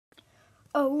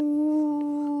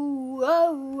Oh,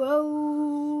 oh,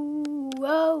 oh,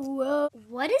 oh, oh.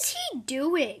 What is he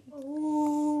doing?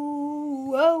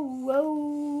 Oh,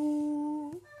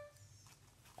 oh,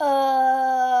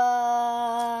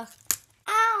 oh.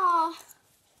 Ow.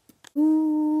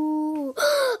 Ooh.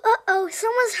 Uh-oh,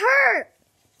 someone's hurt.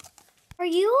 Are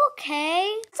you okay?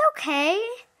 It's okay.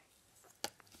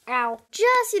 Ow.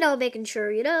 Just, making sure,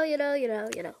 you know. You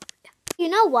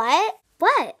know what?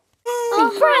 What?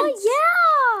 Friends.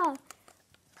 Yeah.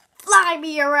 Fly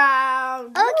me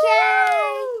around.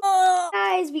 Okay.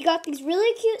 Guys, we got these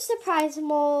really cute surprise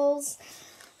moles.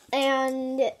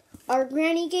 And our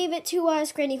granny gave it to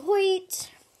us, grandmaHoyt.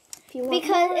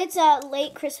 Because it's a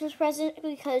late Christmas present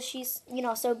because she's,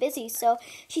 so busy. So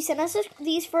she sent us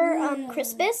these for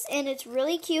Christmas, and it's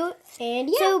really cute. And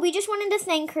yeah. So we just wanted to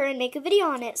thank her and make a video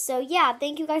on it. So yeah,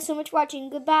 thank you guys so much for watching.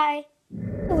 Goodbye.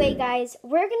 Anyway, guys,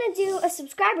 we're going to do a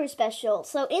subscriber special.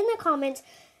 So in the comments,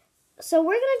 we're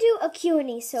going to do a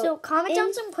Q&A. So comment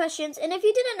down some questions. And if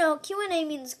you didn't know, Q&A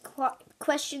means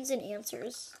questions and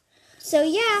answers. So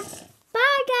yeah,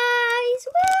 bye guys.